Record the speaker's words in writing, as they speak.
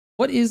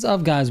What is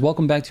up, guys?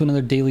 Welcome back to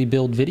another daily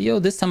build video.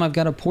 This time I've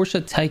got a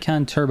Porsche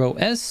Taycan Turbo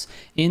S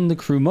in the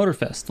Crew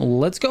MOTORFEST.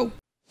 Let's go.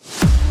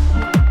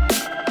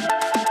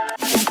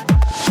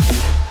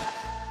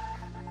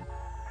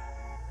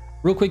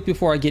 Real quick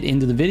before I get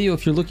into the video,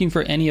 if you're looking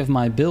for any of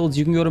my builds,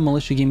 you can go to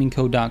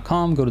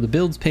militiagamingco.com, go to the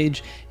builds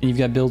page, and you've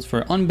got builds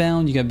for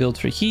Unbound, you got builds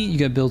for Heat, you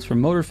got builds for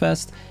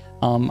MOTORFEST.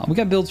 We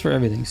got builds for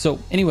everything. So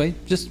anyway,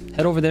 just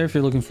head over there if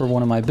you're looking for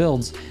one of my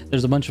builds.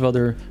 There's a bunch of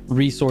other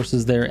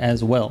resources there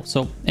as well.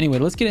 So anyway,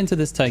 let's get into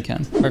this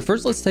Taycan. All right,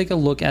 first let's take a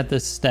look at the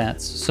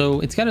stats.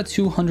 So it's got a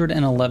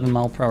 211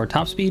 mile per hour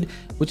top speed,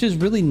 which is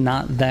really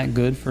not that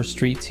good for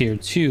street tier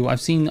 2. I've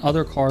seen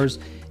other cars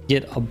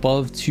get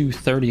above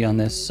 230 on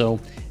this, so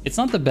it's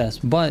not the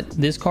best, but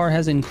this car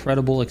has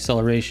incredible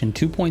acceleration,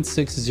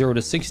 2.60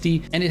 to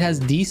 60, and it has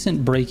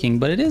decent braking,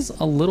 but it is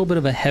a little bit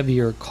of a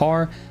heavier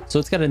car, so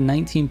it's got a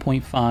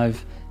 19.5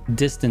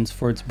 distance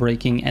for its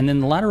braking, and then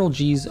the lateral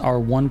G's are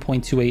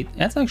 1.28.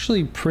 That's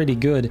actually pretty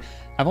good.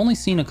 I've only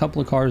seen a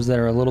couple of cars that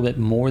are a little bit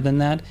more than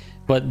that,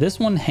 but this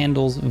one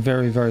handles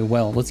very, very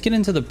well. Let's get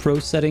into the pro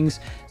settings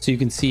so you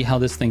can see how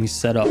this thing's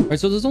set up. All right,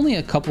 so there's only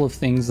a couple of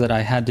things that I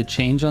had to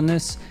change on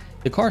this.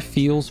 The car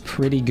feels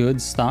pretty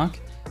good stock,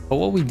 but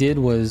what we did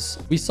was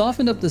we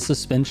softened up the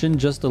suspension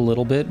just a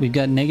little bit. We've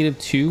got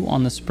 -2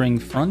 on the spring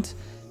front,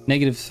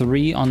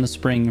 -3 on the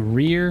spring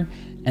rear,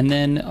 and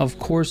then of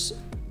course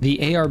the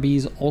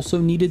ARBs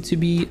also needed to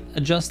be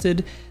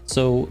adjusted.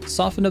 So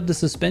softened up the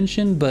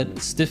suspension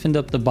but stiffened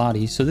up the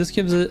body, so this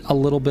gives it a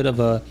little bit of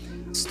a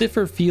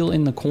stiffer feel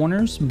in the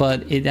corners,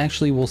 but it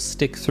actually will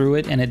stick through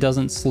it and it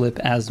doesn't slip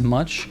as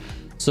much.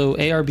 So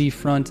ARB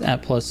front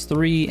at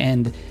 +3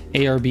 and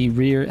ARB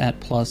rear at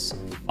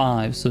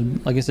 +5. So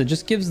like I said,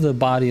 just gives the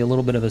body a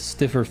little bit of a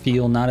stiffer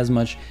feel, not as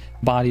much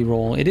body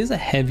roll. It is a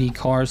heavy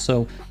car,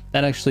 so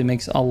that actually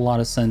makes a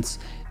lot of sense.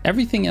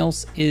 Everything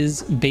else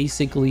is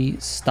basically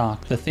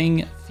stock. The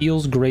thing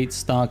feels great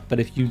stock, but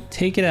if you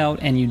take it out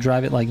and you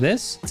drive it like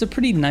this, it's a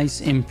pretty nice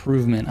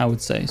improvement, I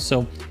would say.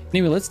 So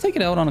anyway, let's take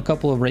it out on a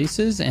couple of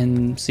races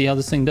and see how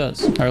this thing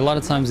does. All right, a lot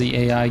of times the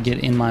AI get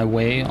in my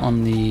way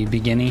on the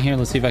beginning here.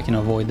 Let's see if I can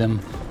avoid them.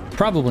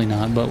 Probably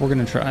not, but we're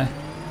gonna try.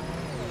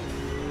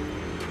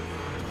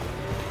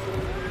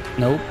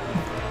 Nope.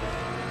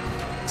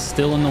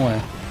 Still in the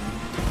way.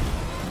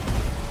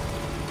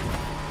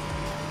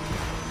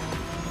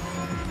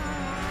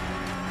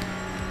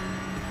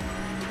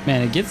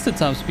 Man, it gets to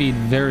top speed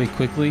very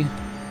quickly.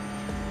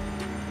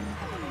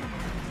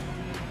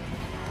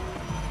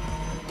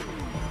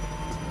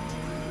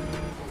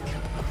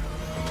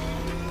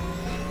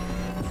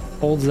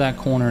 Holds that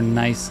corner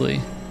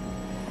nicely.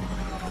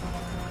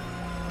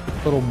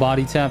 Little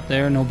body tap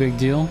there, no big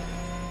deal.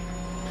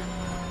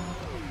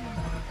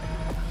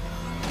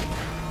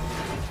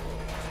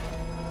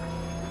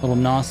 Little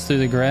nos through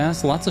the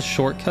grass, lots of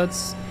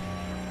shortcuts,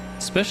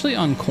 especially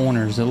on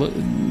corners.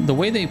 The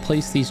way they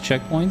place these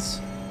checkpoints,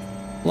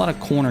 a lot of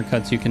corner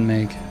cuts you can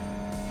make.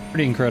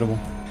 Pretty incredible.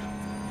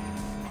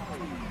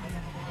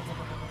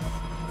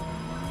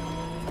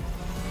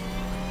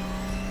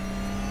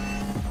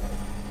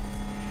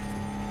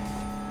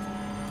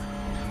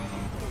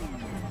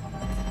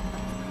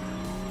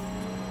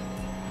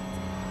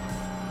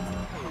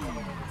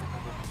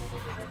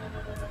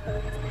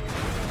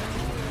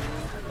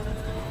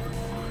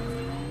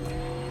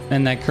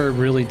 And that curb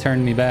really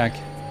turned me back.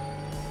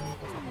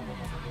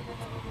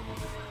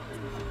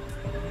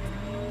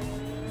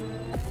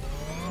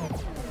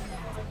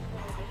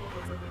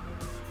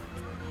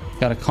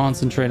 Gotta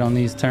concentrate on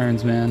these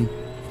turns, man.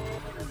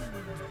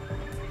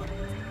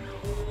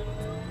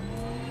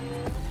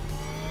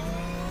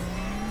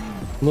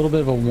 A little bit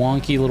of a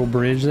wonky little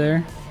bridge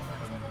there.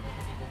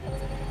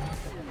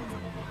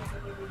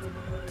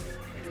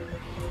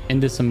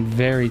 Into some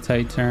very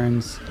tight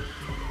turns.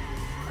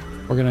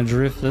 We're gonna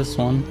drift this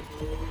one.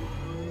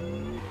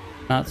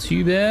 Not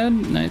too bad,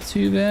 not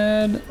too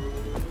bad.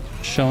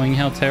 Showing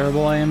how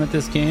terrible I am at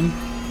this game.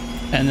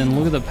 And then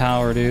look at the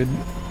power, dude.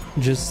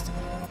 Just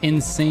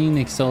insane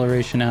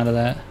acceleration out of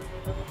that.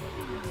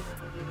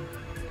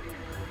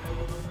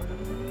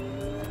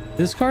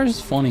 This car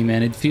is funny,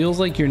 man. It feels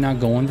like you're not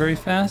going very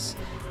fast,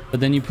 but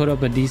then you put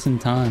up a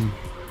decent time.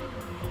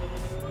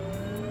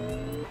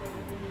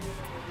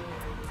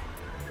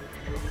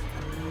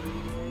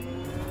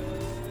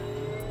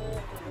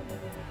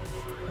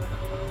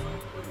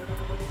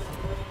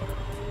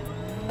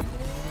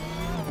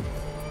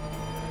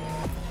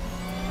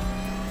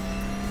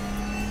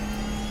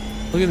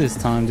 Look at this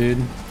time,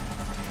 dude.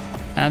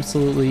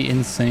 Absolutely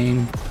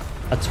insane.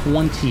 A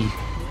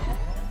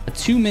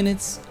 2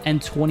 minutes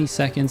and 20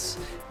 seconds.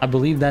 I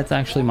believe that's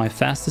actually my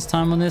fastest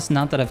time on this.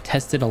 Not that I've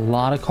tested a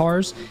lot of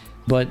cars,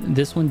 but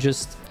this one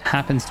just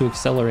happens to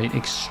accelerate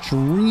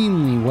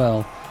extremely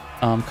well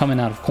coming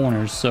out of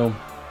corners. So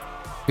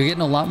you're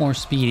getting a lot more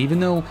speed, even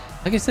though,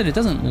 like I said, it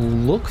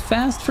doesn't look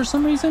fast for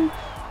some reason,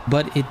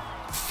 but it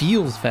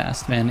feels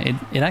fast, man.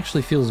 It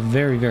actually feels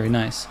very, very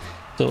nice.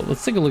 So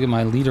let's take a look at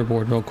my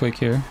leaderboard real quick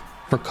here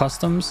for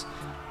customs.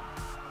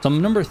 So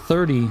I'm number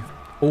 30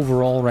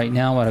 overall right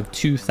now out of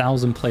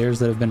 2,000 players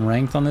that have been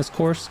ranked on this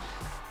course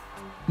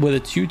with a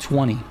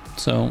 220.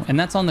 So, and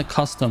that's on the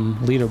custom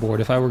leaderboard.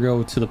 If I were to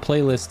go to the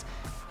playlist,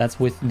 that's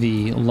with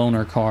the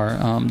loaner car,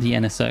 the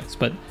NSX.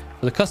 But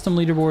for the custom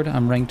leaderboard,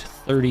 I'm ranked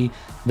 30.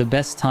 The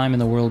best time in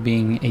the world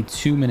being a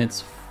 2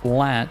 minutes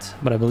flat,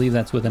 but I believe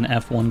that's with an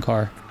F1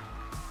 car.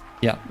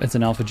 Yeah, it's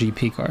an Alpha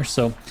GP car.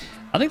 So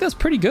I think that's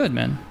pretty good,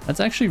 man.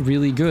 That's actually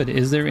really good.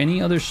 Is there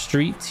any other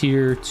street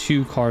tier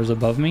 2 cars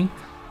above me?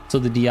 So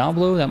the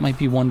Diablo, that might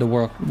be one to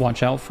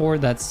watch out for.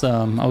 That's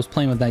I was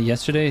playing with that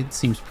yesterday. It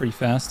seems pretty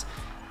fast.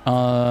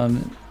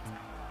 And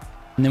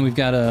then we've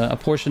got a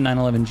Porsche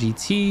 911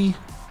 GT.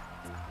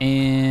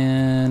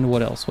 And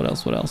what else?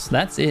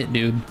 That's it,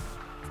 dude.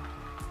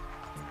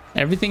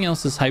 Everything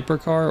else is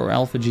hypercar or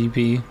Alpha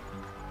GP.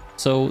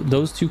 So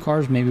those 2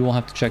 cars, maybe we'll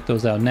have to check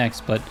those out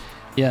next. But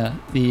yeah,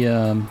 the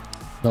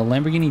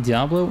Lamborghini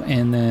Diablo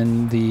and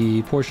then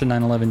the Porsche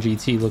 911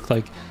 GT look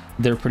like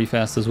they're pretty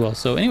fast as well.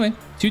 So anyway,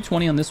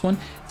 220 on this one.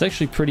 It's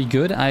actually pretty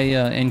good. I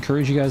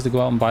encourage you guys to go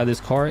out and buy this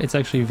car. It's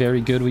actually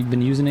very good. We've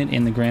been using it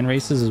in the grand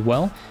races as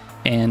well.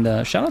 And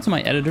shout out to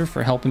my editor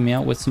for helping me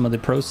out with some of the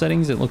pro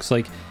settings. It looks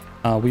like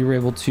we were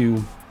able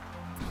to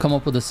come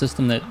up with a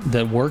system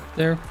that worked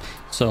there.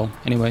 So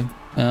anyway,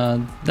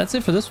 that's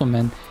it for this one,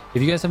 man.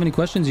 If you guys have any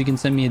questions, you can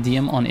send me a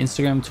DM on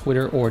Instagram,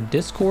 Twitter, or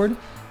Discord.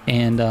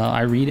 And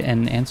I read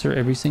and answer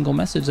every single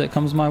message that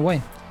comes my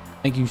way.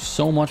 Thank you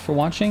so much for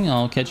watching.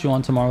 I'll catch you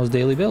on tomorrow's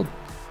daily build.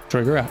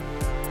 Trigger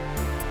out.